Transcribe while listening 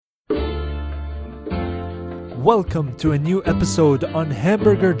Welcome to a new episode on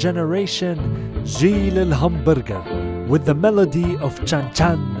Hamburger Generation, Gil el Hamburger. With the melody of Chan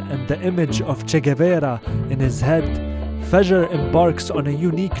Chan and the image of Che Guevara in his head, Fajr embarks on a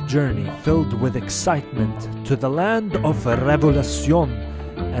unique journey filled with excitement to the land of revolución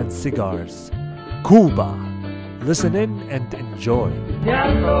and cigars, Cuba. Listen in and enjoy. De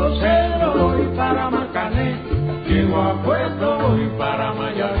Alto Cedro voy para Marcané, llego a Puerto voy para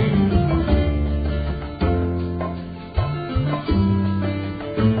Mayarín.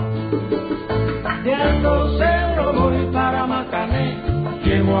 De Alto Cedro voy para Marcané,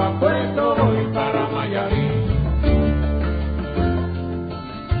 llego a Puerto voy para Mayarín.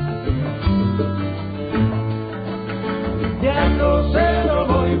 De Alto Cedro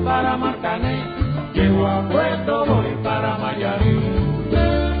voy para Marcané, llego a Puerto voy para Mayarín.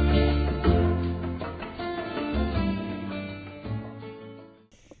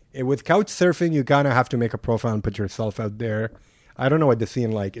 With couch surfing, you kind of have to make a profile and put yourself out there. I don't know what the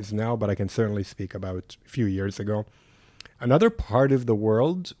scene like is now, but I can certainly speak about a few years ago. Another part of the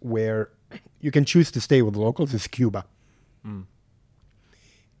world where you can choose to stay with locals is Cuba.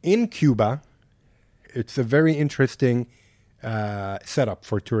 In Cuba, it's a very interesting setup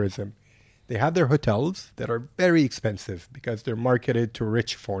for tourism. They have their hotels that are very expensive because they're marketed to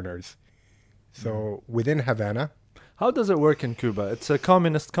rich foreigners. So within Havana, How does it work in Cuba? It's a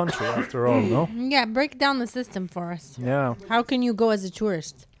communist country after all, no? Yeah, break down the system for us. Yeah. How can you go as a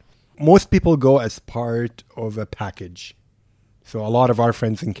tourist? most people go as part of a package. So a lot of our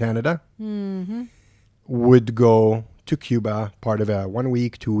friends in Canada would go to Cuba, part of a 1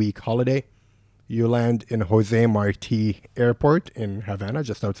 week, 2 week holiday. You land in Jose Marti Airport in Havana,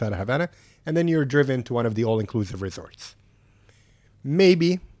 just outside of Havana, and then you're driven to one of the all-inclusive resorts.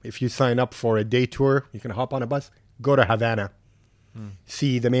 Maybe if you sign up for a day tour, you can hop on a bus, go to Havana,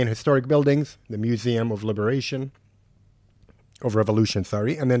 see the main historic buildings, the Museum of Revolution,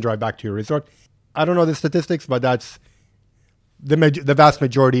 and then drive back to your resort. I don't know the statistics, but that's the vast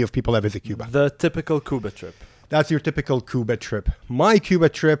majority of people that visit Cuba. The typical Cuba trip. That's your typical Cuba trip. My Cuba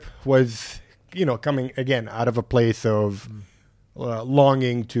trip was, coming again out of a place of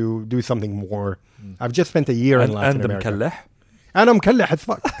longing to do something more. I've just spent a year in Latin America. And I'm مكلح as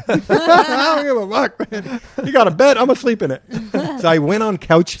fuck. I don't give a fuck, man. You got a bed, I'm asleep in it. So I went on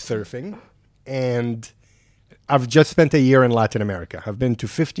couch surfing, and I've just spent a year in Latin America. I've been to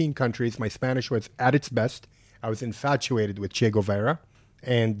 15 countries. My Spanish was at its best. I was infatuated with Che Guevara.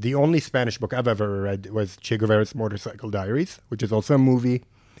 And the only Spanish book I've ever read was Che Guevara's Motorcycle Diaries, which is also a movie.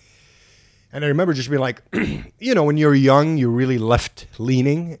 And I remember just being like, when you're young, you're really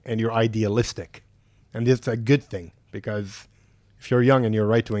left-leaning and you're idealistic. And it's a good thing, because if you're young and you're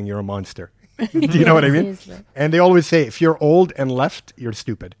right-wing, you're a monster. Do you know what I mean? Seriously. And they always say, if you're old and left, you're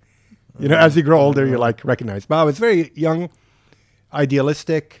stupid. As you grow older, you're like recognized. But I was very young,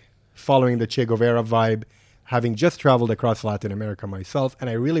 idealistic, following the Che Guevara vibe, having just traveled across Latin America myself. And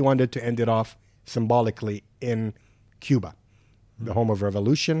I really wanted to end it off symbolically in Cuba, the home of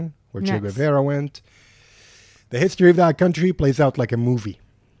revolution, where Che Nice. Guevara went. The history of that country plays out like a movie.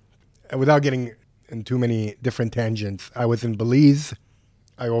 And without getting in too many different tangents, I was in Belize.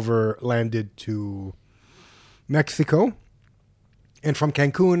 I overlanded to Mexico. And from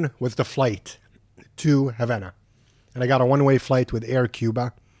Cancun was the flight to Havana. And I got a one-way flight with Air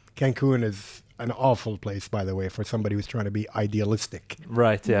Cuba. Cancun is an awful place, by the way, for somebody who's trying to be idealistic.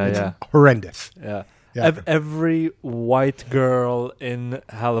 Right, yeah. Horrendous. Yeah. Yeah. Every white girl in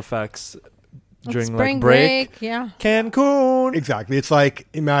Halifax during Spring break. yeah. Cancun. Exactly. It's like,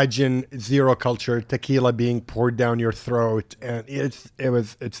 imagine zero culture, tequila being poured down your throat. And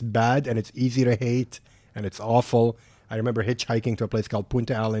it's bad, and it's easy to hate, and it's awful. I remember hitchhiking to a place called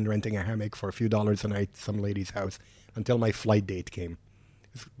Punta Allen, renting a hammock for a few dollars a night at some lady's house until my flight date came.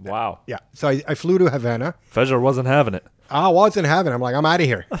 Wow. Yeah. So I flew to Havana. Fajr wasn't having it. I wasn't having it. I'm like, I'm out of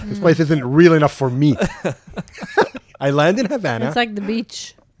here. This place isn't real enough for me. I land in Havana. It's like The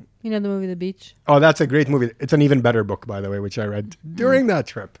Beach. You know the movie The Beach? Oh, that's a great movie. It's an even better book, by the way, which I read during that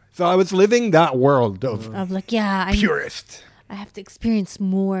trip. So I was living that world of Of like, I purist. have to experience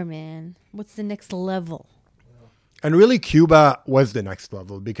more, man. What's the next level? And really, Cuba was the next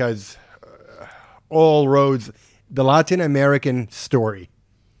level, because all roads, the Latin American story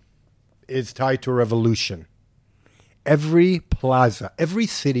is tied to revolution. Every plaza, every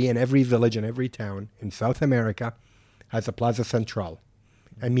city and every village and every town in South America has a Plaza Central,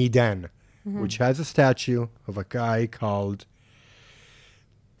 a Midan, which has a statue of a guy called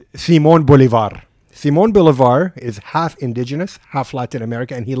Simón Bolívar. Simón Bolívar is half indigenous, half Latin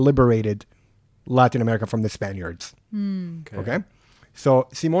America, and he liberated Latin America from the Spaniards. Okay? So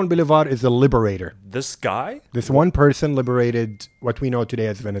Simón Bolívar is a liberator. This guy? This one person liberated what we know today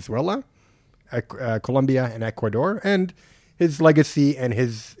as Venezuela, Colombia, and Ecuador, and his legacy and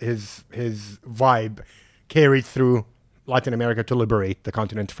his vibe carried through Latin America to liberate the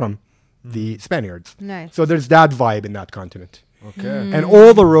continent from the Spaniards. Nice. So there's that vibe in that continent. Okay. And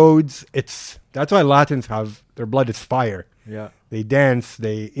all the roads, that's why Latins have, their blood is fire. Yeah. They dance,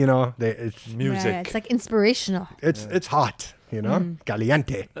 it's Music. Right, it's like inspirational. it's hot,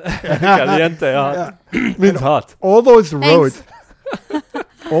 caliente. Caliente, hot. Means hot. All those roads,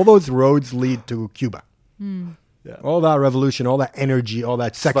 all those roads lead to Cuba. Yeah. All that revolution, all that energy, all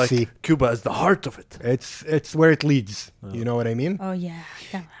that It's sexy. like Cuba is the heart of it. It's where it leads. You know what I mean? Oh yeah,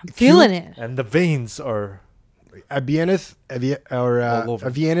 I'm feeling it. And the veins are... Avienes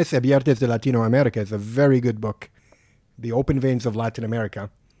Abiertas de Latinoamérica is a very good book. The Open Veins of Latin America.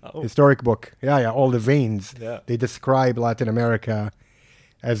 Oh. Historic book. Yeah, all the veins. Yeah. They describe Latin America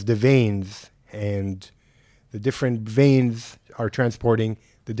as the veins, and the different veins are transporting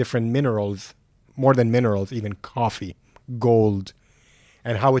the different minerals, more than minerals, even coffee, gold,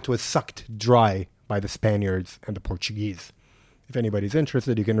 and how it was sucked dry by the Spaniards and the Portuguese. If anybody's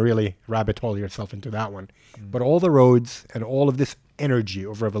interested, you can really rabbit hole yourself into that one. But all the roads and all of this energy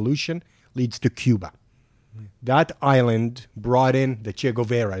of revolution leads to Cuba. That island brought in the Che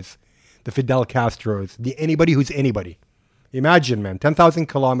Guevaras, the Fidel Castros, anybody who's anybody. Imagine, man, 10,000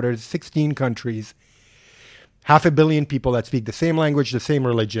 kilometers, 16 countries, 500 million people that speak the same language, the same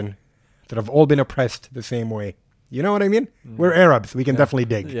religion, that have all been oppressed the same way. You know what I mean? We're Arabs. We can definitely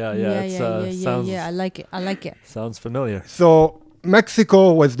dig. Sounds, I like it. Sounds familiar. So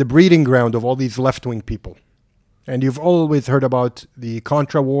Mexico was the breeding ground of all these left-wing people. And you've always heard about the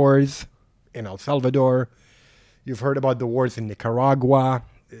Contra Wars in El Salvador. You've heard about the wars in Nicaragua.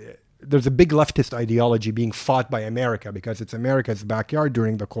 There's a big leftist ideology being fought by America because it's America's backyard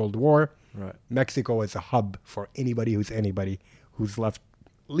during the Cold War. Right. Mexico is a hub for anybody who's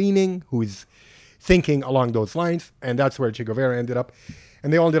left-leaning, who's thinking along those lines. And that's where Che Guevara ended up.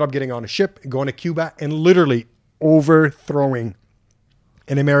 And they all ended up getting on a ship, going to Cuba, and literally overthrowing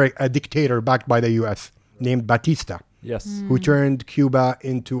a dictator backed by the U.S. named Batista. Yes. Who turned Cuba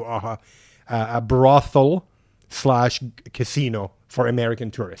into a brothel/casino for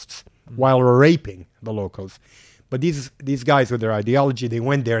American tourists while raping the locals. But these guys with their ideology, they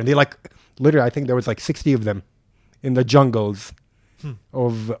went there and they literally, I think there was 60 of them in the jungles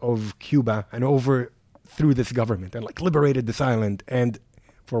of Cuba and overthrew this government and liberated this island. And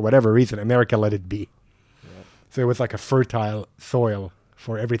for whatever reason, America let it be. Yeah. So it was like a fertile soil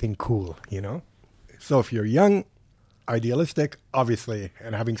for everything cool, So if you're young, idealistic, obviously,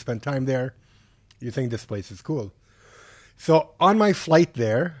 and having spent time there, you think this place is cool. So on my flight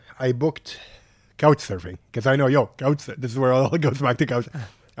there, I booked couch surfing because I know, this is where it all goes back to couch.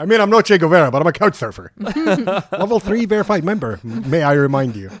 I mean, I'm no Che Guevara, but I'm a couch surfer. Level 3 verified member, may I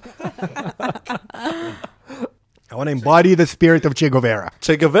remind you. I want to embody the spirit of Che Guevara.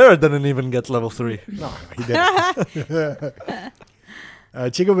 Che Guevara didn't even get level 3. No, he didn't.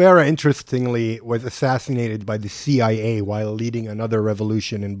 Che Guevara, interestingly, was assassinated by the CIA while leading another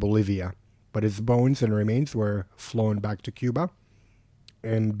revolution in Bolivia. But his bones and remains were flown back to Cuba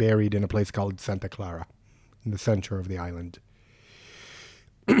and buried in a place called Santa Clara in the center of the island.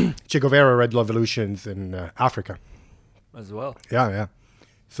 Che Guevara led revolutions in Africa. As well. Yeah.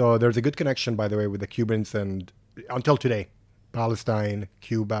 So there's a good connection, by the way, with the Cubans and until today, Palestine,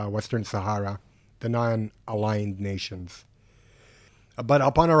 Cuba, Western Sahara, the non-aligned nations. But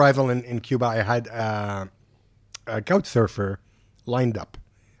upon arrival in Cuba, I had a couch surfer lined up.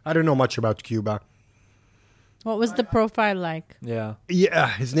 I don't know much about Cuba. What was the profile like? Yeah. Yeah,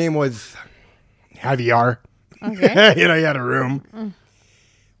 his name was Javier. Okay. He had a room.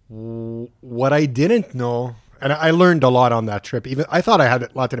 What I didn't know, and I learned a lot on that trip. Even I thought I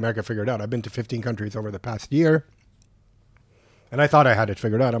had Latin America figured out. I've been to 15 countries over the past year. And I thought I had it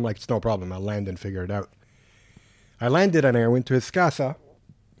figured out. I'm like, it's no problem. I'll land and figure it out. I landed and I went to his casa.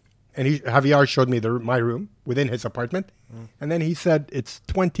 And Javier showed me my room within his apartment. And then he said it's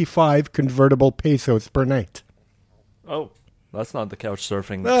 25 convertible pesos per night. Oh, that's not the couch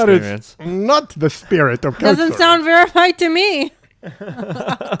surfing That experience. is not the spirit of couch Doesn't surfing. sound verified to me.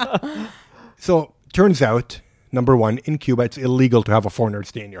 So, turns out, number one, in Cuba, it's illegal to have a foreigner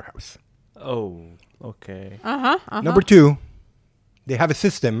stay in your house. Oh, okay. Number two, they have a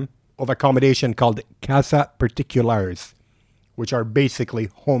system of accommodation called Casa Particulars, which are basically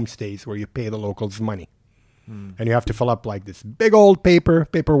homestays where you pay the locals money. And you have to fill up this big old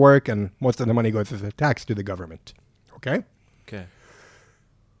paperwork, and most of the money goes as a tax to the government. Okay? Okay.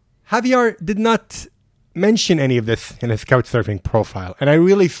 Javier did not mention any of this in his couchsurfing profile. And I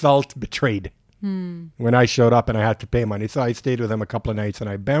really felt betrayed when I showed up and I had to pay money. So I stayed with him a couple of nights and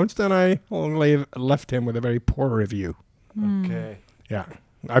I bounced and I only left him with a very poor review. Okay. Yeah.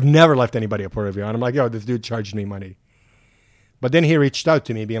 I've never left anybody a poor review. And I'm like, yo, this dude charged me money. But then he reached out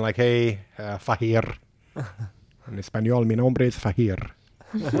to me being like, hey, Fahir. In Espanol, mi nombre es Fahir.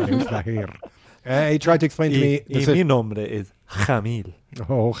 My name is Fahir. He tried to explain to me. Mi nombre is Jamil.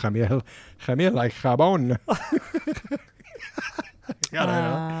 Oh, Jamil. Jamil like jabón.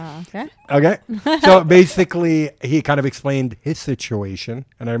 Okay. Okay. So basically, he kind of explained his situation.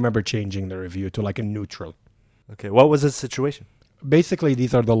 And I remember changing the review to like a neutral. Okay, what was his situation? Basically,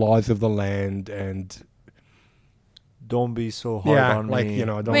 these are the laws of the land and... Don't be so hard on like, me. you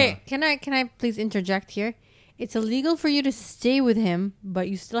know, don't... Wait, can I please interject here? It's illegal for you to stay with him, but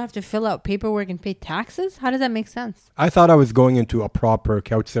you still have to fill out paperwork and pay taxes? How does that make sense? I thought I was going into a proper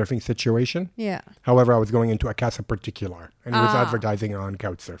couchsurfing situation. Yeah. However, I was going into a casa particular, and he was advertising on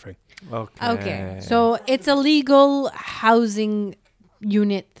couchsurfing. Okay. So it's a legal housing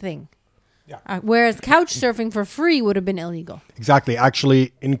unit thing. Yeah. Whereas couch surfing for free would have been illegal. Exactly.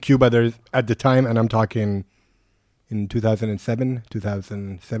 Actually, in Cuba, there's at the time, and I'm talking in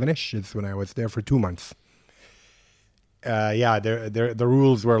 2007-ish is when I was there for 2 months. The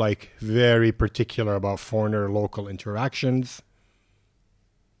rules were like very particular about foreigner-local interactions.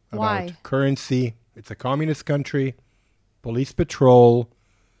 Why? About currency. It's a communist country. Police patrol.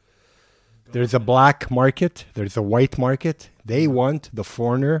 There's a black market. There's a white market. They want the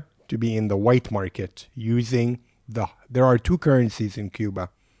foreigner to be in the white market using there are 2 currencies in Cuba.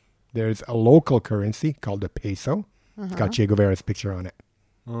 There's a local currency called the peso. It's got Che Guevara's picture on it.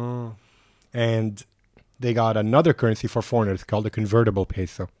 And they got another currency for foreigners called a convertible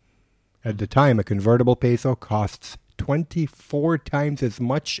peso. At the time, a convertible peso costs 24 times as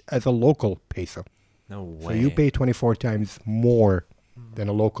much as a local peso. No way. So you pay 24 times more than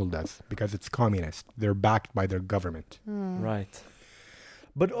a local does because it's communist. They're backed by their government. Right.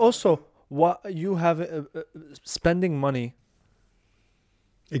 But also, what you have spending money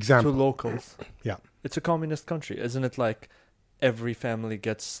Example. to locals. Yeah. It's a communist country. Isn't it like every family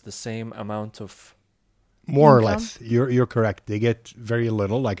gets the same amount of... More or income? less. You're correct. They get very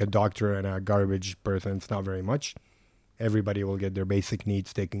little, like a doctor and a garbage person. It's not very much. Everybody will get their basic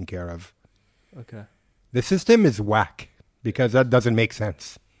needs taken care of. Okay. The system is whack because that doesn't make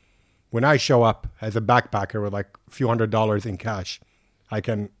sense. When I show up as a backpacker with like a few $100s in cash, I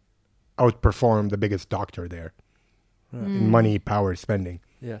can outperform the biggest doctor there in money, power, spending.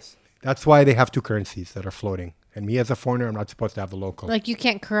 Yes. That's why they have 2 currencies that are floating. And me as a foreigner, I'm not supposed to have the local. Like you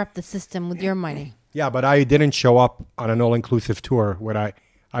can't corrupt the system with your money. Yeah, but I didn't show up on an all-inclusive tour when I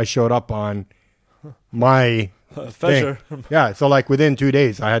showed up on my Pleasure. thing. Yeah, so like within 2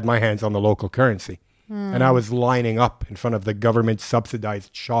 days, I had my hands on the local currency. And I was lining up in front of the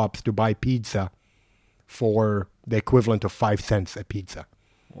government-subsidized shops to buy pizza for the equivalent of 5 cents a pizza.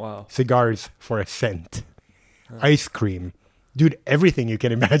 Wow. Cigars for a cent. Ice cream. Dude, everything you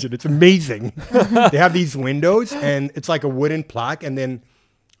can imagine. It's amazing. They have these windows, and it's like a wooden plaque, and then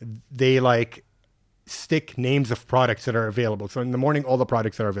they like stick names of products that are available. So in the morning, all the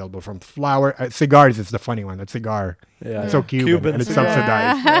products are available from flour. Cigars is the funny one. That cigar. Yeah. So Cuban, and it's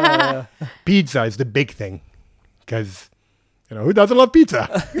subsidized. Pizza is the big thing because, who doesn't love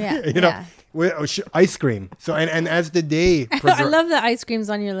pizza? Yeah. Ice cream. So, and as the day... I love the ice creams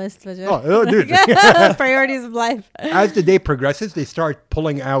on your list, Vijay. Oh, dude. Priorities of life. As the day progresses, they start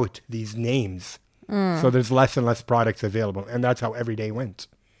pulling out these names. So there's less and less products available. And that's how every day went.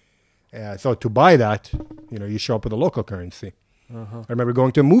 So to buy that, you show up with a local currency. I remember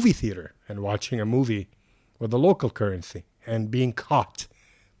going to a movie theater and watching a movie with a local currency and being caught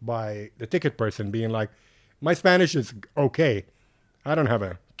by the ticket person being like, my Spanish is okay. I don't have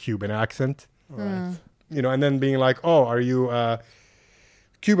a Cuban accent. Right. And then being like, oh, are you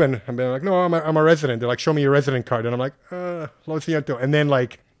Cuban? I'm being like, no, I'm a resident. They're like, show me your resident card. And I'm like, lo siento. And then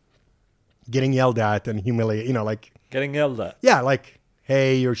like getting yelled at and humiliated, Getting yelled at. Yeah, like,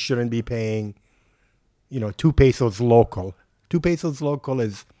 hey, you shouldn't be paying, 2 pesos local. 2 pesos local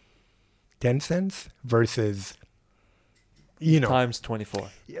is 10 cents versus, Times 24.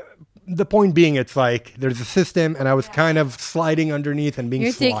 The point being, it's like there's a system, and I was kind of sliding underneath and being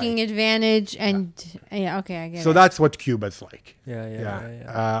You're sly. taking advantage, and okay, I get it. So that's what Cuba's like.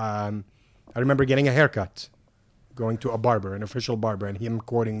 Yeah. I remember getting a haircut, going to a barber, an official barber, and him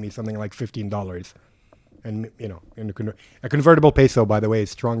quoting me something like $15. And, a convertible peso, by the way,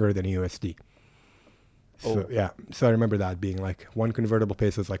 is stronger than a USD. So, So I remember that being like 1 convertible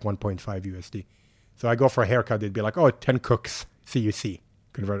peso is like 1.5 USD. So I go for a haircut, they'd be like, 10 cooks, CUC,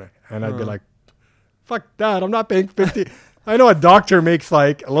 converter. And I'd be like, fuck that. I'm not paying 50. I know a doctor makes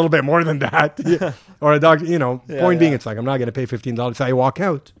like a little bit more than that. Or a doctor, point being, it's like, I'm not going to pay $15. So I walk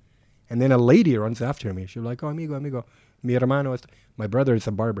out. And then a lady runs after me. She's like, oh, amigo. Mi hermano. My brother is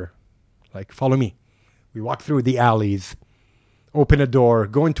a barber. Like, follow me. We walk through the alleys, open a door,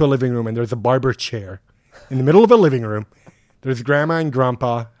 go into a living room, and there's a barber chair. In the middle of a living room, there's grandma and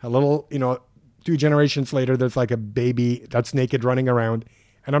grandpa. A little, 2 generations later, there's like a baby that's naked running around.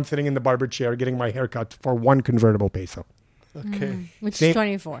 And I'm sitting in the barber chair getting my hair cut for 1 convertible peso. Okay. Which is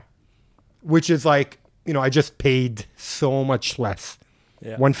 24. Which is like, I just paid so much less.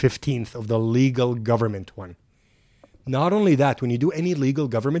 Yeah. 1/15 of the legal government one. Not only that, when you do any legal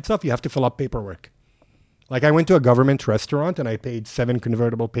government stuff, you have to fill up paperwork. Like I went to a government restaurant and I paid 7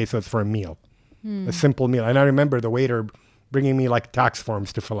 convertible pesos for a meal. A simple meal. And I remember the waiter bringing me like tax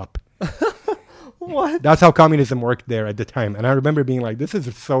forms to fill up. What? That's how communism worked there at the time. And I remember being like, this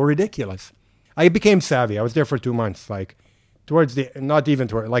is so ridiculous. I became savvy. I was there for 2 months. Like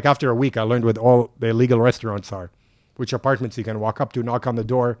like after a week, I learned what all the illegal restaurants are, which apartments you can walk up to, knock on the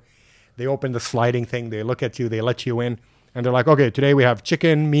door. They open the sliding thing. They look at you. They let you in. And they're like, okay, today we have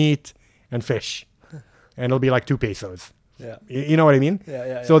chicken, meat, and fish. And it'll be like 2 pesos. Yeah. You know what I mean?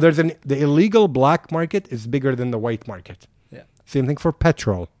 Yeah. So the illegal black market is bigger than the white market. Yeah. Same thing for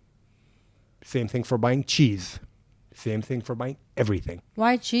petrol. Same thing for buying cheese. Same thing for buying everything.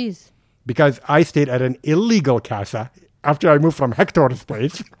 Why cheese? Because I stayed at an illegal casa after I moved from Hector's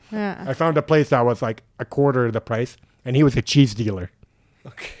place. Yeah. I found a place that was like a quarter of the price, and he was a cheese dealer.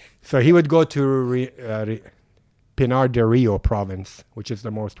 Okay. So he would go to Pinar de Rio province, which is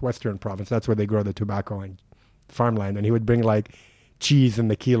the most western province. That's where they grow the tobacco and farmland. And he would bring like cheese in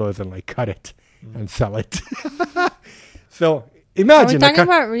the kilos and like cut it and sell it. So imagine. Are we talking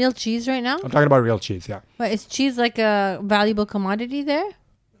about real cheese right now? I'm talking about real cheese, yeah. But is cheese like a valuable commodity there?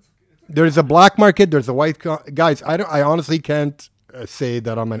 There's a black market. There's a white. Guys, I honestly can't say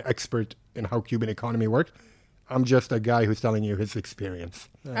that I'm an expert in how Cuban economy works. I'm just a guy who's telling you his experience.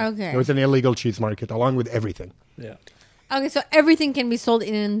 Okay. There was an illegal cheese market along with everything. Yeah. Okay, so everything can be sold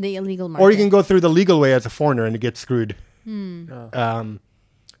in the illegal market. Or you can go through the legal way as a foreigner and get screwed.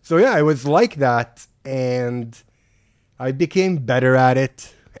 So yeah, it was like that. And I became better at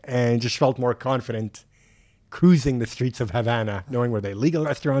it and just felt more confident cruising the streets of Havana, knowing where the illegal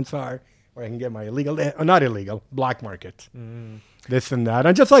restaurants are, where I can get my black market. This and that.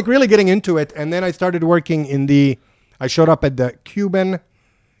 And just like really getting into it. And then I started working I showed up at the Cuban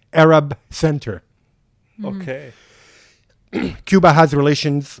Arab Center. Okay. Cuba has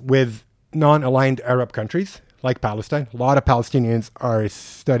relations with non-aligned Arab countries like Palestine. A lot of Palestinians are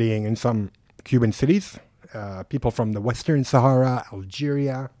studying in some Cuban cities. People from the Western Sahara,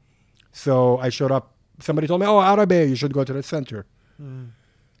 Algeria. So I showed up. Somebody told me, Arabe, you should go to the center.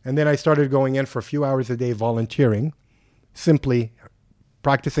 And then I started going in for a few hours a day volunteering, simply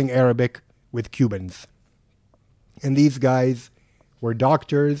practicing Arabic with Cubans. And these guys were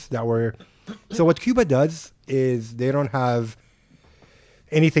doctors that were... So what Cuba does is they don't have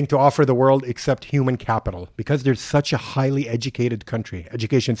anything to offer the world except human capital. Because they're such a highly educated country.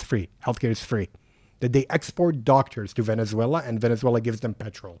 Education's free. Healthcare is free. That they export doctors to Venezuela, and Venezuela gives them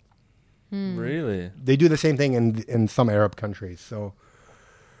petrol. Really? They do the same thing in some Arab countries. So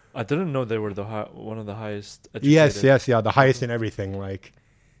I didn't know they were one of the highest educated. Yes, the highest in everything, like,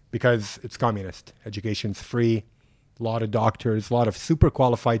 because it's communist. Education's free, a lot of doctors, a lot of super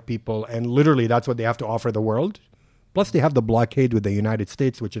qualified people, and literally that's what they have to offer the world. Plus they have the blockade with the United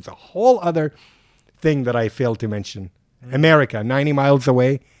States, which is a whole other thing that I failed to mention. America, 90 miles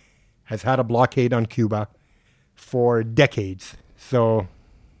away, has had a blockade on Cuba for decades. So,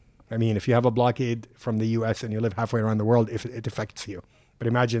 I mean, if you have a blockade from the U.S. and you live halfway around the world, it affects you. But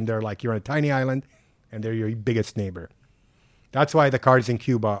imagine you're on a tiny island and they're your biggest neighbor. That's why the cars in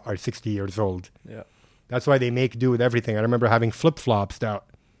Cuba are 60 years old. Yeah. That's why they make do with everything. I remember having flip-flops that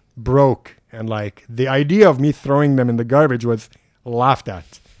broke, and like the idea of me throwing them in the garbage was laughed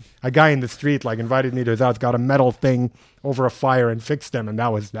at. A guy in the street like invited me to his house, got a metal thing over a fire and fixed them, and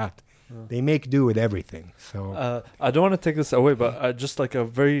that was that. They make do with everything. So I don't want to take this away, but just like a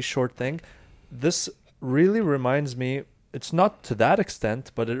very short thing. This really reminds me, it's not to that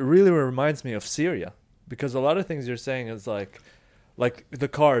extent, but it really reminds me of Syria. Because a lot of things you're saying is like the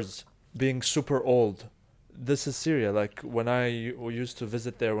cars being super old. This is Syria. Like when I used to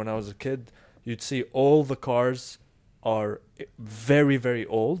visit there when I was a kid, you'd see all the cars are very, very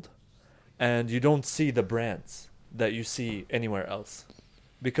old. And you don't see the brands that you see anywhere else.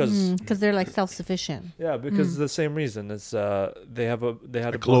 Because they're like self-sufficient. Yeah, because the same reason is they had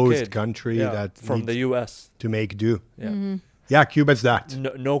a closed blockade, country that from the U.S. to make do. Yeah. Yeah, Cuba's that.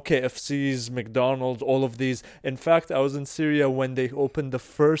 No KFCs, McDonald's, all of these. In fact, I was in Syria when they opened the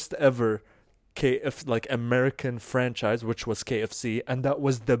first ever American franchise, which was KFC, and that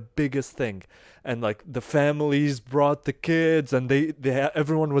was the biggest thing. And like the families brought the kids, and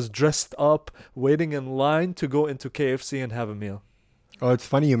everyone was dressed up, waiting in line to go into KFC and have a meal. Oh, it's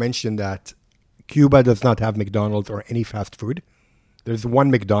funny you mentioned that. Cuba does not have McDonald's or any fast food. There's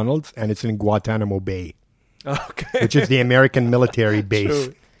one McDonald's, and it's in Guantanamo Bay. Okay. Which is the American military base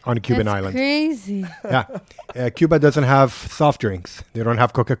True. on Cuban That's island. crazy. Yeah. Cuba doesn't have soft drinks. They don't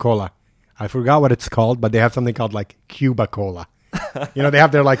have Coca-Cola. I forgot what it's called, but they have something called like Cuba Cola. You know, they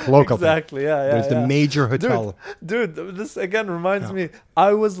have their like local Exactly, thing. yeah. There's the major hotel. Dude, this again reminds me.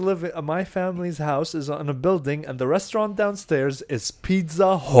 I was living. My family's house is on a building, and the restaurant downstairs is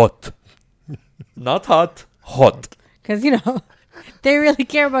Pizza Hut. Not hot, hot. Because, you know, they really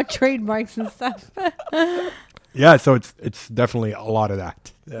care about trademarks and stuff. Yeah, so it's definitely a lot of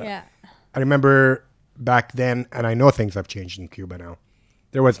that. Yeah. I remember back then, and I know things have changed in Cuba now.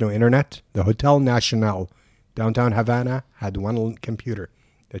 There was no internet. The Hotel Nacional, downtown Havana, had one computer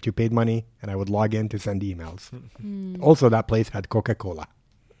that you paid money, and I would log in to send emails. Also, that place had Coca-Cola.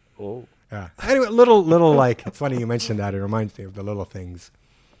 Oh. Yeah. Anyway, little like, it's funny you mentioned that. It reminds me of the little things.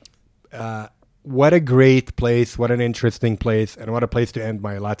 What a great place. What an interesting place. And what a place to end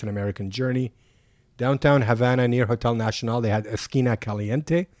my Latin American journey. Downtown Havana near Hotel Nacional, they had Esquina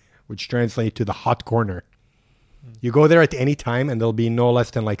Caliente, which translates to the hot corner. You go there at any time, and there'll be no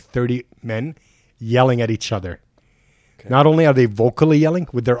less than like 30 men yelling at each other. Okay. Not only are they vocally yelling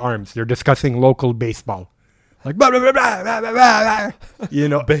with their arms, they're discussing local baseball. Like, blah, blah, blah, blah, blah, blah, blah. You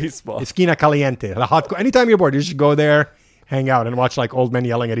know, baseball. Esquina Caliente. Anytime you're bored, you should go there, hang out, and watch like old men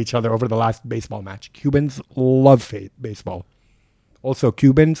yelling at each other over the last baseball match. Cubans love baseball. Also,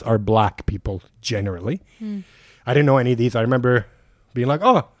 Cubans are black people generally. I didn't know any of these. I remember being like,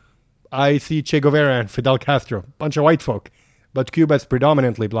 oh, I see Che Guevara and Fidel Castro, bunch of white folk. But Cuba's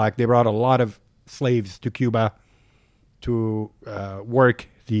predominantly black. They brought a lot of slaves to Cuba to work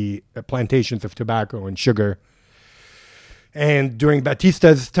the plantations of tobacco and sugar. And during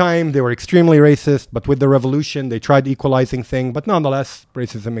Batista's time, they were extremely racist. But with the revolution, they tried equalizing things. But nonetheless,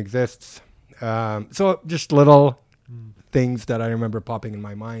 racism exists. So just little things that I remember popping in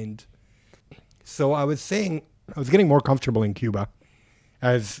my mind. So I was saying, I was getting more comfortable in Cuba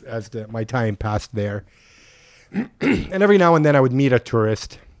as my time passed there. And every now and then I would meet a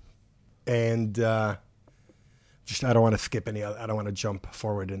tourist. And I don't want to skip I don't want to jump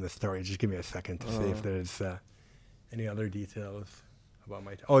forward in the story. Just give me a second to see if there's any other details about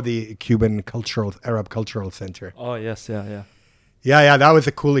my the Cuban Arab Cultural Center. Oh, yes, yeah. Yeah, that was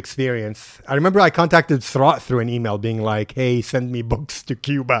a cool experience. I remember I contacted Throat through an email being like, hey, send me books to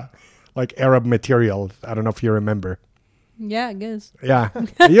Cuba, like Arab material. I don't know if you remember. Yeah, I guess. Yeah.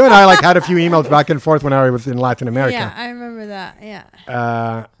 You and I like had a few emails back and forth when I was in Latin America. Yeah, I remember that.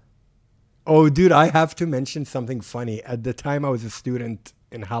 Yeah. Oh, dude, I have to mention something funny. At the time I was a student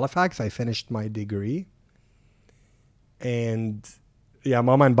in Halifax, I finished my degree. And yeah,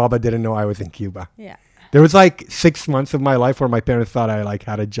 Mama and Baba didn't know I was in Cuba. Yeah. There was like 6 months of my life where my parents thought I like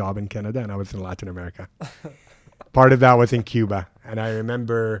had a job in Canada and I was in Latin America. Part of that was in Cuba. And I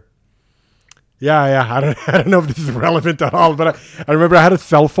remember, I don't know if this is relevant at all, but I remember I had a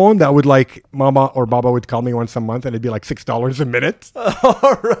cell phone that would like Mama or Baba would call me once a month and it'd be like $6 a minute.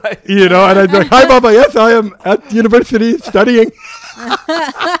 All right. You know, and I'd be like, hi, Baba. Yes, I am at university studying.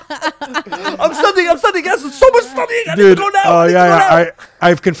 I'm studying. Yes, it's so much studying. I need to go now. Oh, yeah.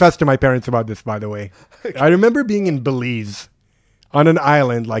 I've confessed to my parents about this, by the way. I remember being in Belize on an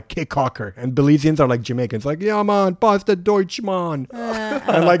island like Cape Cocker, and Belizeans are like Jamaicans, like, yeah, man, pass the Deutsch, man.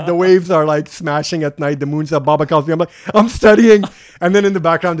 And like the waves are like smashing at night. The moon's up. Baba calls me. I'm like, I'm studying. And then in the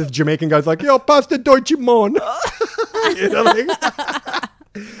background, this Jamaican guy's like, yo, pass the Deutsch, man. You know, like,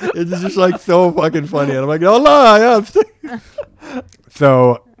 it's just like so fucking funny. And I'm like, oh, yeah.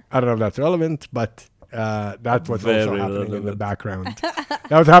 So I don't know if that's relevant, but that was also happening in the background.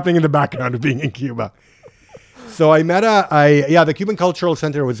 That was happening in the background of being in Cuba. So I met the Cuban Cultural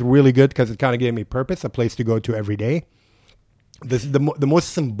Center was really good because it kind of gave me purpose, a place to go to every day. The most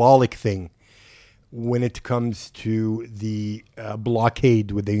symbolic thing when it comes to the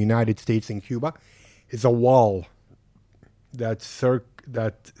blockade with the United States in Cuba is a wall that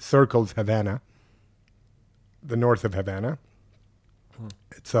circles Havana, the north of Havana.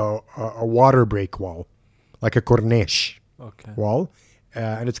 It's a water break wall, like a corniche wall,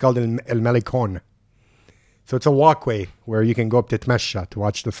 and it's called El Malecón. So it's a walkway where you can go up to Tmesha to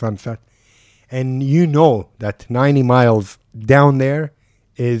watch the sunset. And you know that 90 miles down there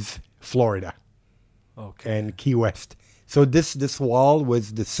is Florida and Key West. So this wall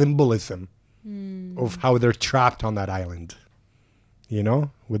was the symbolism of how they're trapped on that island, you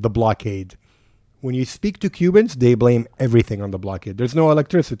know, with the blockade. When you speak to Cubans, they blame everything on the blockade. There's no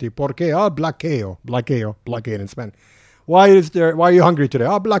electricity. ¿Por qué? Bloqueo in Spanish. Why are you hungry today?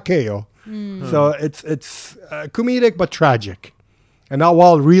 Bloqueo. So it's comedic but tragic. And that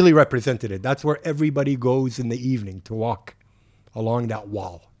wall really represented it. That's where everybody goes in the evening to walk along that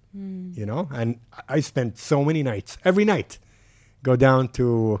wall, you know? And I spent so many nights, every night, go down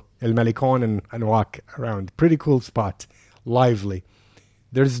to El Malecón and walk around. Pretty cool spot, lively.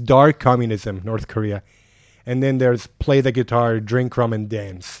 There's dark communism, North Korea. And then there's play the guitar, drink rum, and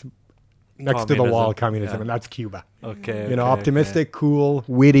dance. Next to the wall, communism, and that's Cuba. Okay. You know, optimistic, cool,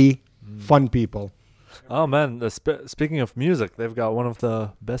 witty, fun people. Oh man, speaking of music, they've got one of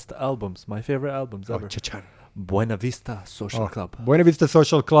the best albums, my favorite albums ever. Chachan. Buena Vista Social Club. Buena Vista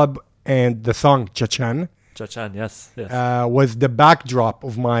Social Club, and the song Chachan Chachan, yes. was the backdrop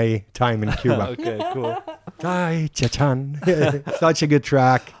of my time in Cuba. Okay, cool. Ay, Chachan. Such a good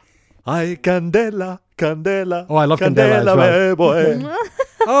track. Ay, Candela, Candela. Oh, I love Candela as well.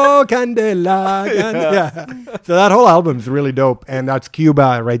 Oh, Candela. Yeah. So that whole album's really dope. And that's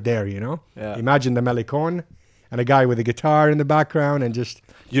Cuba right there, you know? Yeah. Imagine the Malecón and a guy with a guitar in the background and just...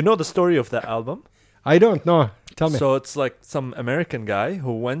 You know the story of that album? I don't know. Tell me. So it's like some American guy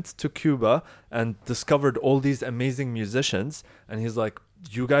who went to Cuba and discovered all these amazing musicians. And he's like,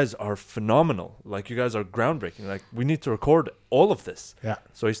 you guys are phenomenal. Like, you guys are groundbreaking. Like, we need to record all of this. Yeah.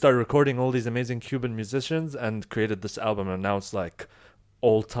 So he started recording all these amazing Cuban musicians and created this album. And now it's like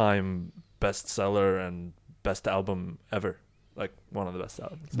all-time bestseller and best album ever. Like, one of the best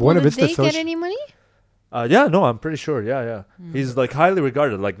albums. Buena Did Vista they get any money? Yeah, no, I'm pretty sure. Yeah. He's like highly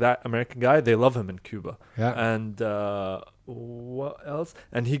regarded. Like, that American guy, they love him in Cuba. Yeah. And what else?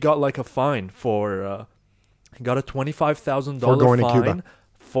 And he got like a fine for... he got a $25,000 fine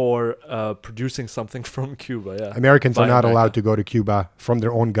for producing something from Cuba. Yeah. Americans are not allowed to go to Cuba from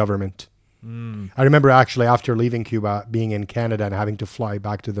their own government. I remember actually after leaving Cuba, being in Canada and having to fly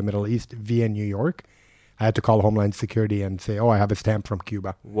back to the Middle East via New York, I had to call Homeland Security and say, I have a stamp from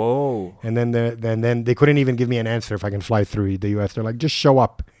Cuba. Whoa. And then then they couldn't even give me an answer if I can fly through the U.S. They're like, just show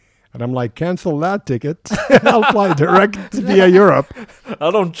up. And I'm like, cancel that ticket. I'll fly direct via Europe.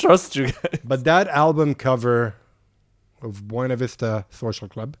 I don't trust you guys. But that album cover of Buena Vista Social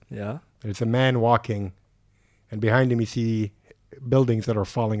Club, Yeah. there's a man walking, and behind him you see buildings that are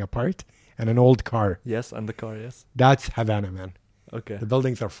falling apart and an old car. Yes, and the car, yes. That's Havana, man. Okay. The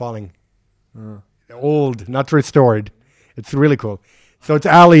buildings are falling. Old, not restored. It's really cool. So it's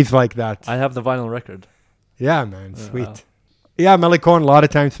alleys like that. I have the vinyl record. Yeah, man. Sweet. Wow. Yeah, Malecón. A lot of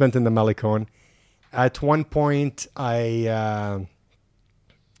time spent in the Malecón. At one point, I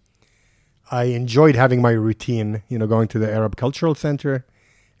enjoyed having my routine, you know, going to the Arab Cultural Center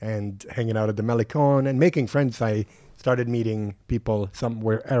and hanging out at the Malecón and making friends. I started meeting people, some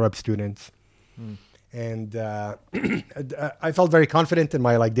were Arab students. And I felt very confident in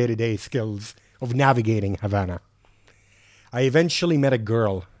my like day-to-day skills of navigating Havana. I eventually met a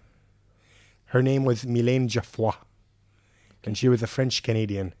girl. Her name was Mylène Geoffroy, and she was a French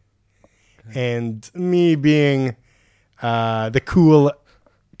Canadian. Okay. And me being the cool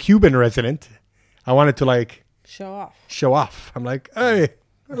Cuban resident, I wanted to like show off. I'm like, hey,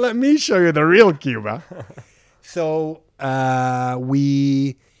 let me show you the real Cuba. So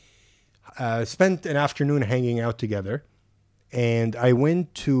we spent an afternoon hanging out together. And I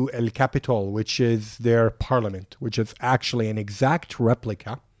went to El Capitol, which is their parliament, which is actually an exact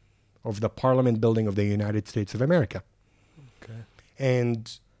replica of the parliament building of the United States of America. Okay.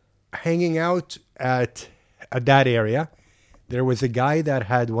 And hanging out at that area, there was a guy that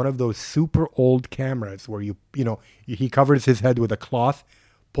had one of those super old cameras where you know, he covers his head with a cloth,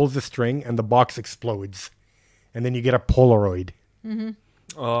 pulls the string, and the box explodes. And then you get a Polaroid. Mm-hmm.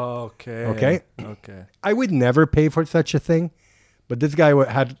 Okay. I would never pay for such a thing, but this guy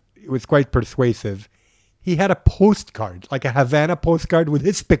was quite persuasive. He had a postcard, like a Havana postcard with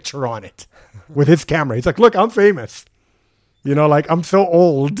his picture on it, with his camera. He's like, look, I'm famous. You know, like I'm so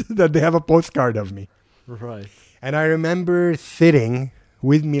old that they have a postcard of me. Right. And I remember sitting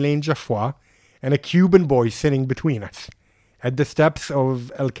with Mylène Geoffroy and a Cuban boy sitting between us at the steps of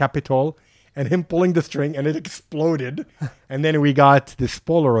El Capitol, and him pulling the string, and it exploded. And then we got this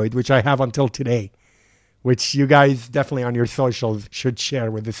Polaroid, which I have until today, which you guys definitely on your socials should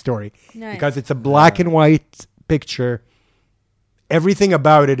share with the story. Nice. Because it's a black and white picture. Everything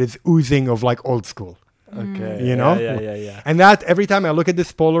about it is oozing of like old school. Okay. You know? Yeah. And that, every time I look at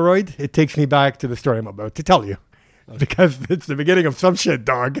this Polaroid, it takes me back to the story I'm about to tell you. because it's the beginning of some shit,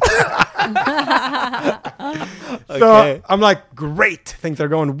 dog. Okay. So I'm like, great, things are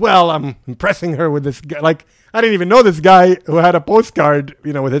going well. I'm impressing her with this guy. Like, I didn't even know this guy who had a postcard,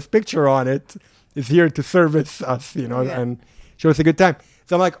 with his picture on it, is here to service us, and show us a good time.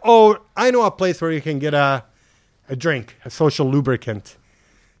 So I'm like, oh, I know a place where you can get a drink, a social lubricant.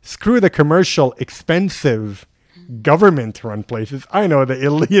 Screw the commercial, expensive, government-run places. I know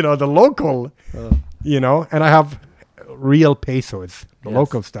the local, and I have real pesos, the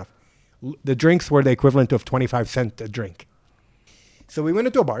local stuff. The drinks were the equivalent of 25 cents a drink. So we went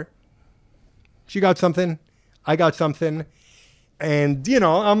into a bar. She got something. I got something. And,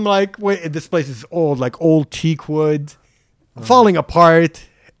 I'm like, wait, this place is old, like old teak wood, falling apart.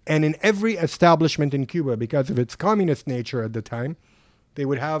 And in every establishment in Cuba, because of its communist nature at the time, they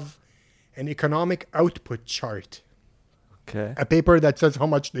would have an economic output chart. Okay. A paper that says how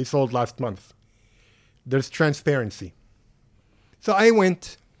much they sold last month. There's transparency. So I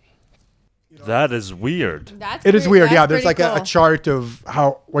went. That is weird. It is weird, yeah. There's like a chart of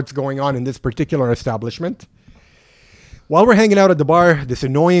what's going on in this particular establishment. While we're hanging out at the bar, this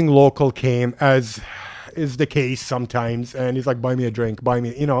annoying local came, as is the case sometimes, and he's like, buy me a drink, buy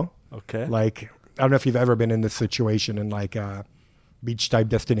me, Okay. Like, I don't know if you've ever been in this situation in like a beach-type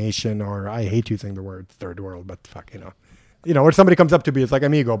destination, or I hate using the word third world, but fuck, where somebody comes up to me, it's like,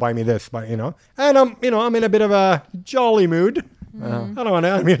 amigo, buy me this, but, and I'm in a bit of a jolly mood. I don't want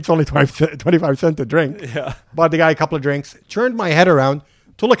to, it's only 25 cents a drink. Yeah. Bought the guy a couple of drinks, turned my head around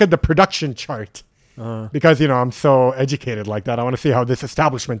to look at the production chart. Because, I'm so educated like that. I want to see how this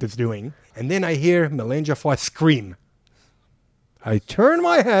establishment is doing. And then I hear Mélanie Geoffroy scream. I turn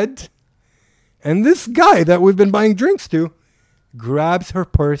my head, and this guy that we've been buying drinks to grabs her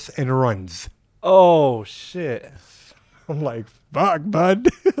purse and runs. Oh, shit. I'm like, fuck, bud.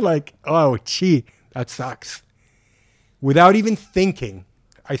 Like, oh, gee, that sucks. Without even thinking,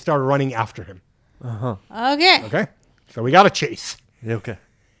 I started running after him. Okay. Okay? So we got a chase. Yeah, okay.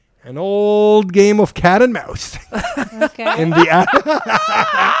 An old game of cat and mouse Okay. in the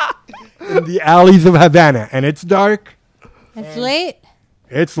alleys of Havana. And it's dark. It's late.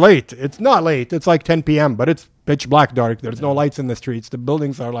 It's late. It's not late. It's like 10 p.m., but it's pitch black dark. There's no lights in the streets. The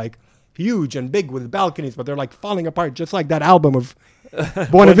buildings are like huge and big with balconies, but they're like falling apart, just like that album of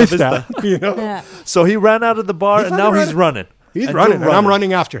Buena Vista. Yeah. So he ran out of the bar, and now he's running. He's And running, you're and I'm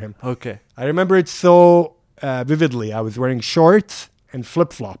running after him. Okay. I remember it so vividly. I was wearing shorts and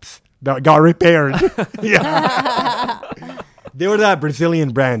flip-flops that got repaired. Yeah. They were that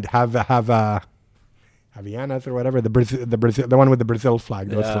Brazilian brand, Havaianas or whatever, the one with the Brazil flag,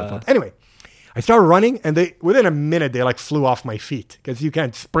 those flip-flops. Anyway, I started running, and within a minute, they like flew off my feet, because you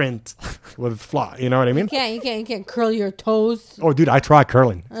can't sprint with flop, you know what I mean? You can't curl your toes. Oh, dude, I try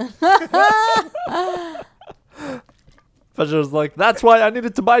curling. Fajr was like, that's why I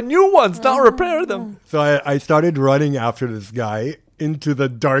needed to buy new ones, not repair them. So I started running after this guy into the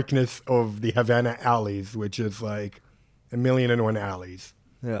darkness of the Havana alleys, which is like 1,000,001 alleys.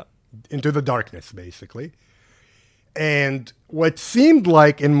 Yeah. Into the darkness, basically. And what seemed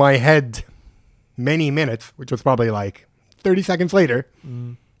like in my head many minutes, which was probably like 30 seconds later,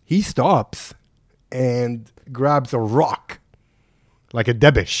 he stops and grabs a rock, like a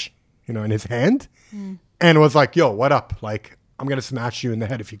debish, in his hand, and was like, yo, what up? Like, I'm going to smash you in the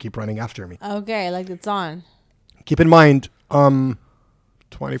head if you keep running after me. Okay, like it's on. Keep in mind,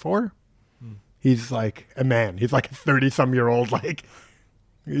 24? He's like a man. He's like a 30-some-year-old, like,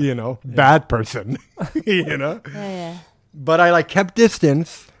 bad person, Yeah. But I like kept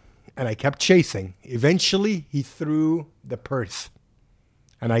distance, and I kept chasing. Eventually, he threw the purse,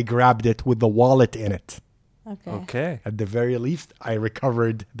 and I grabbed it with the wallet in it. Okay. Okay. At the very least, I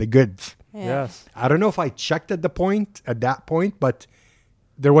recovered the goods. Yeah. Yes. I don't know if I checked at that point, but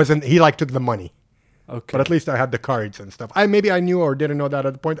there wasn't, he like took the money. Okay. But at least I had the cards and stuff. Maybe I knew or didn't know that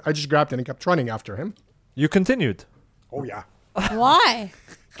at the point. I just grabbed it and kept running after him. You continued. Oh, yeah. Why?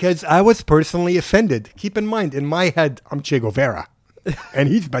 Because I was personally offended. Keep in mind, in my head, I'm Che Guevara. And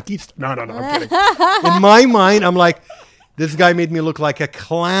he's Batista. No, I'm kidding. In my mind, I'm like, this guy made me look like a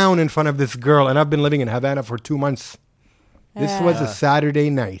clown in front of this girl. And I've been living in Havana for 2 months. This was a Saturday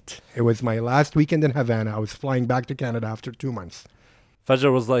night. It was my last weekend in Havana. I was flying back to Canada after 2 months.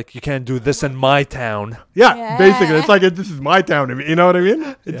 Fajr was like, you can't do this in my town. Yeah, basically. It's like, this is my town. You know what I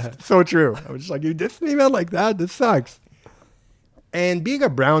mean? It's so true. I was just like, you dissed me, man, like that? This sucks. And being a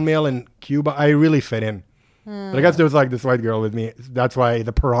brown male in Cuba, I really fit in. But I guess there was like this white girl with me. That's why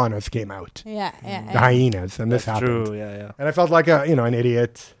the piranhas came out. Yeah. The hyenas. And this That's happened. true, yeah. And I felt like an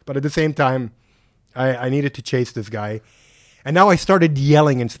idiot. But at the same time, I needed to chase this guy. And now I started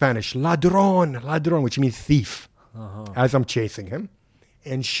yelling in Spanish, ladrón, ladrón, which means thief. as I'm chasing him.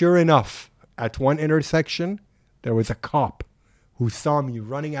 And sure enough, at one intersection, there was a cop who saw me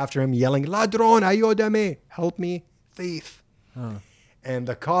running after him, yelling, "Ladron, ayúdame, help me, thief." And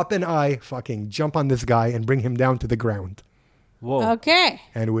the cop and I fucking jump on this guy and bring him down to the ground. Whoa. Okay.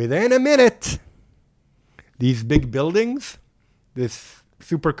 And within a minute, these big buildings, this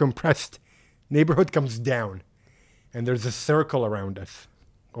super compressed neighborhood comes down. And there's a circle around us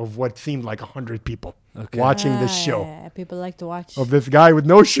of what seemed like 100 people watching this show. Yeah, people like to watch. Of this guy with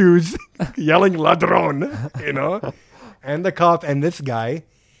no shoes yelling "Ladron," you know, and the cop and this guy.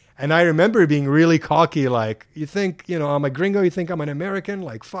 And I remember being really cocky, like, you think, you know, I'm a gringo, you think I'm an American,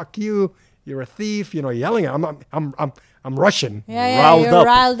 like, fuck you, you're a thief, you know, yelling. I'm Russian. Yeah, you're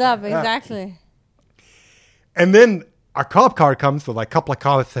riled up, exactly. And then a cop car comes with like a couple of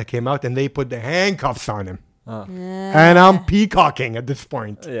cops that came out and they put the handcuffs on him. And I'm peacocking at this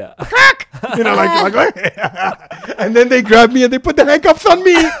point. Yeah. You know, like and then they grab me and they put the handcuffs on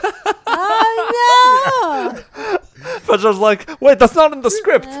me. Oh, no. But I was like, wait, that's not in the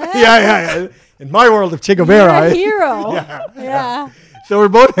script. Yeah. In my world of Che You're Guevara. a hero. Yeah. So we're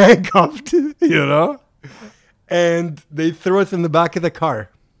both handcuffed, you know. And they throw us in the back of the car.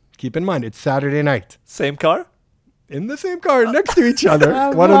 Keep in mind, it's Saturday night. Same car? In the same car, next to each other.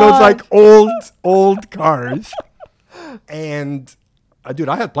 Oh, One of those like old cars. And, dude,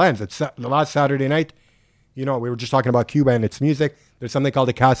 I had plans. It's the last Saturday night. You know, we were just talking about Cuba and its music. There's something called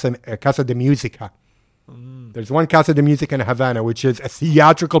the Casa de Musica. There's one Casa de Musica in Havana, which is a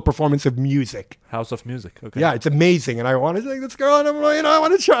theatrical performance of music. House of Music. Okay. Yeah, it's amazing. And I want to take this girl, and I'm like, you know, I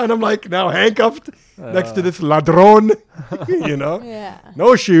want to try. And I'm like, now handcuffed next to this ladron, you know? Yeah.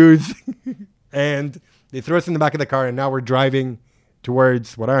 No shoes. And they threw us in the back of the car, and now we're driving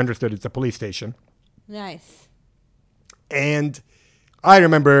towards what I understood is a police station. Nice. And I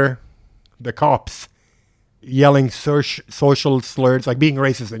remember the cops yelling social slurs, like being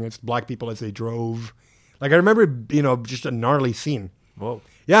racist against black people as they drove. Like, I remember, you know, just a gnarly scene. Whoa.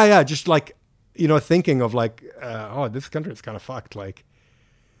 Yeah, just like, you know, thinking of like, oh, this country is kind of fucked. Like,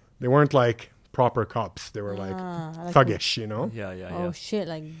 they weren't like proper cops. They were like thuggish, you know? Yeah. Oh, shit,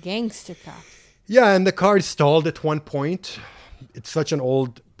 like gangster cops. Yeah, and the car stalled at one point. It's such an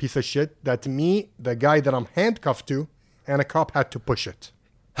old piece of shit that me, the guy that I'm handcuffed to, and a cop had to push it.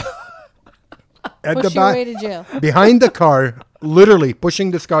 At Push the your back, way to jail. behind the car, literally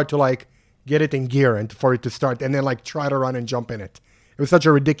pushing this car to like get it in gear and for it to start, and then like try to run and jump in it. It was such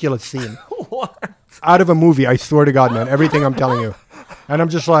a ridiculous scene. What? Out of a movie, I swear to God, man. Everything I'm telling you. And I'm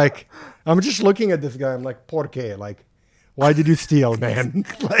just looking at this guy. I'm like, ¿por qué? Like, why did you steal, man?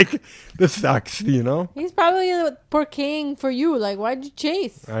 Like, this sucks, you know? He's probably porkaying for you. Like, why'd you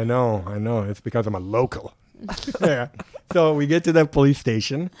chase? I know. It's because I'm a local. Yeah. So we get to the police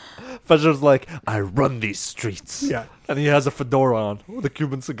station. Fedor's like, I run these streets. Yeah. And he has a fedora on with a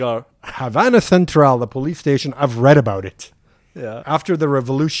Cuban cigar. Havana Central, the police station, I've read about it. Yeah. After the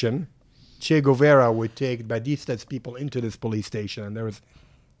revolution, Che Guevara would take Batista's people into this police station, and there was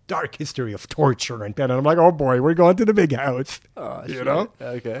dark history of torture and pain. And I'm like, oh boy, we're going to the big house. Oh, you shit. know?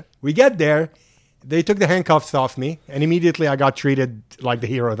 Okay. We get there. They took the handcuffs off me, and immediately I got treated like the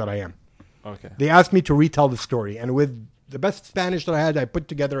hero that I am. Okay. They asked me to retell the story, and with the best Spanish that I had, I put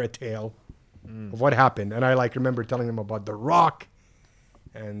together a tale of what happened. And I like remember telling them about the rock,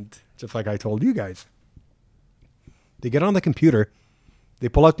 and just like I told you guys. They get on the computer, they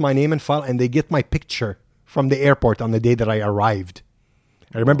pull out my name and file, and they get my picture from the airport on the day that I arrived.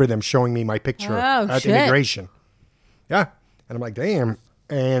 I remember them showing me my picture at immigration. Yeah. And I'm like, damn.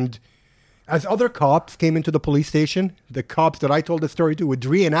 And as other cops came into the police station, the cops that I told the story to would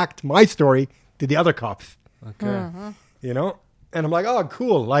reenact my story to the other cops. Okay. You know? And I'm like, oh,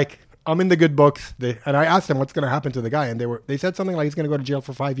 cool. Like, I'm in the good books. And I asked them what's going to happen to the guy. And they said something like he's going to go to jail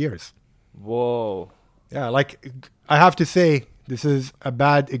for 5 years. Whoa. Yeah, like, I have to say, this is a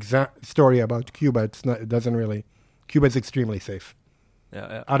bad story about Cuba. It doesn't really. Cuba's extremely safe.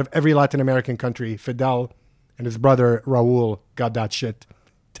 Yeah. Out of every Latin American country, Fidel and his brother Raul got that shit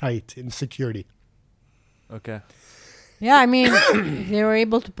tight in security. Okay. Yeah, I mean, they were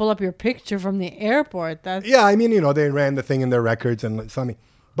able to pull up your picture from the airport. That's Yeah, I mean, you know, they ran the thing in their records and something.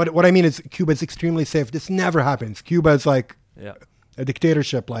 But what I mean is Cuba's extremely safe. This never happens. Cuba is like a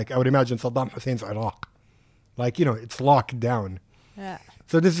dictatorship, like I would imagine Saddam Hussein's Iraq. Like, you know, it's locked down. Yeah.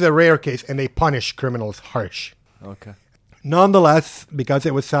 So this is a rare case, and they punish criminals harsh. Okay. Nonetheless, because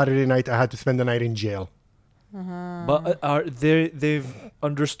it was Saturday night, I had to spend the night in jail. But they've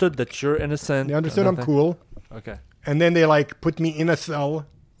understood that you're innocent. They understood I'm cool. Okay. And then they like put me in a cell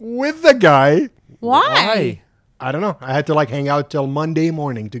with the guy. Why? I don't know. I had to like hang out till Monday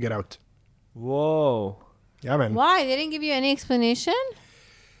morning to get out. Whoa. Yeah, man. Why? They didn't give you any explanation?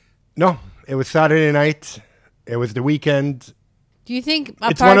 No, it was Saturday night. It was the weekend. Do you think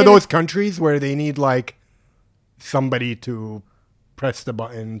It's one of those countries where they need like somebody to press the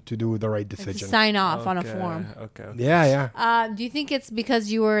button to do the right decision. Sign off on a form. Okay. Yeah. Do you think it's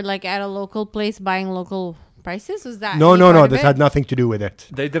because you were like at a local place buying local prices? Was that No. part of This it? had nothing to do with it.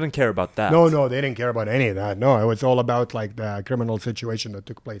 They didn't care about that. No, they didn't care about any of that. No, it was all about like the criminal situation that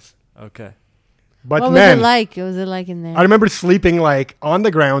took place. Okay. But What man, was it like? What was it like in there? I remember sleeping like on the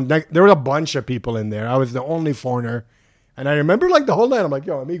ground. There were a bunch of people in there. I was the only foreigner. And I remember like the whole night, I'm like,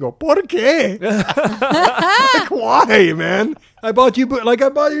 yo, amigo, ¿por qué? Like, why, man? I bought you drink.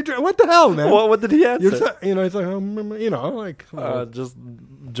 What the hell, man? What did he answer? It's like, like, Just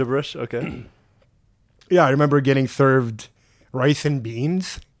gibberish. Okay. yeah, I remember getting served rice and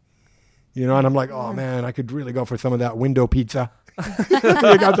beans, and I'm like, oh man, I could really go for some of that window pizza. You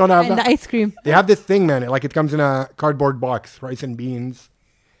guys don't have and that. the ice cream. They have this thing, man. It comes in a cardboard box, rice and beans.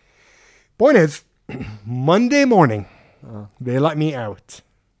 Point is, Monday morning, they let me out.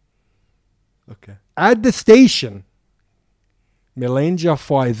 Okay. At the station, Melaine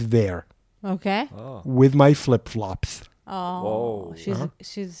Jaffa is there Okay. Oh. with my flip-flops. Oh, Whoa. she's. And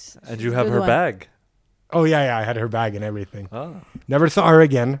she's you a have good her one. bag. Oh, yeah, I had her bag and everything. Oh. Never saw her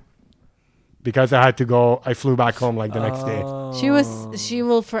again because I had to go. I flew back home like the next day. She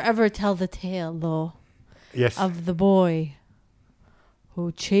will forever tell the tale though Yes. of the boy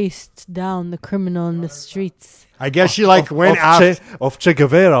who chased down the criminal in the streets. I guess she went after. Of Che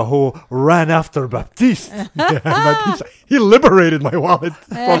Guevara, who ran after Baptiste. But he liberated my wallet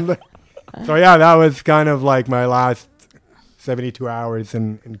from the. So yeah, that was kind of like my last 72 hours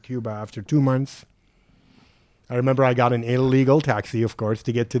in Cuba after 2 months. I remember I got an illegal taxi, of course,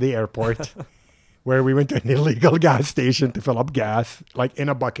 to get to the airport, where we went to an illegal gas station to fill up gas, like in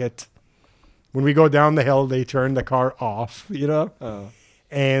a bucket. When we go down the hill, they turn the car off, Oh.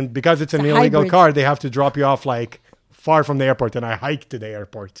 And because it's an a illegal hybrid. car, they have to drop you off like far from the airport, and I hiked to the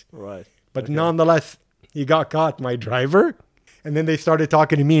airport. Right. But nonetheless, he got caught, my driver. And then they started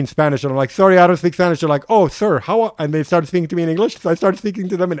talking to me in Spanish. And I'm like, sorry, I don't speak Spanish. They're like, oh, sir, how? And they started speaking to me in English. So I started speaking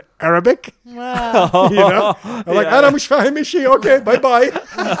to them in Arabic. Wow. I'm like, أنا مش فاهم شيء. Okay, bye-bye.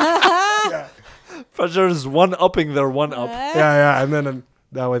 Fajr's one-upping their one-up. Yeah. And then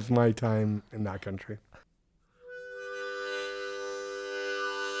that was my time in that country.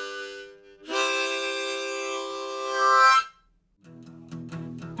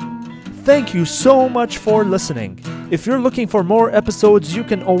 Thank you so much for listening. If you're looking for more episodes, you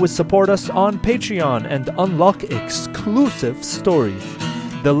can always support us on Patreon and unlock exclusive stories.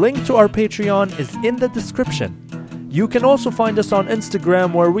 The link to our Patreon is in the description. You can also find us on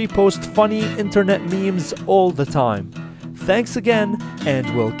Instagram, where we post funny internet memes all the time. Thanks again,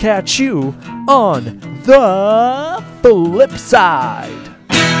 and we'll catch you on the flip side.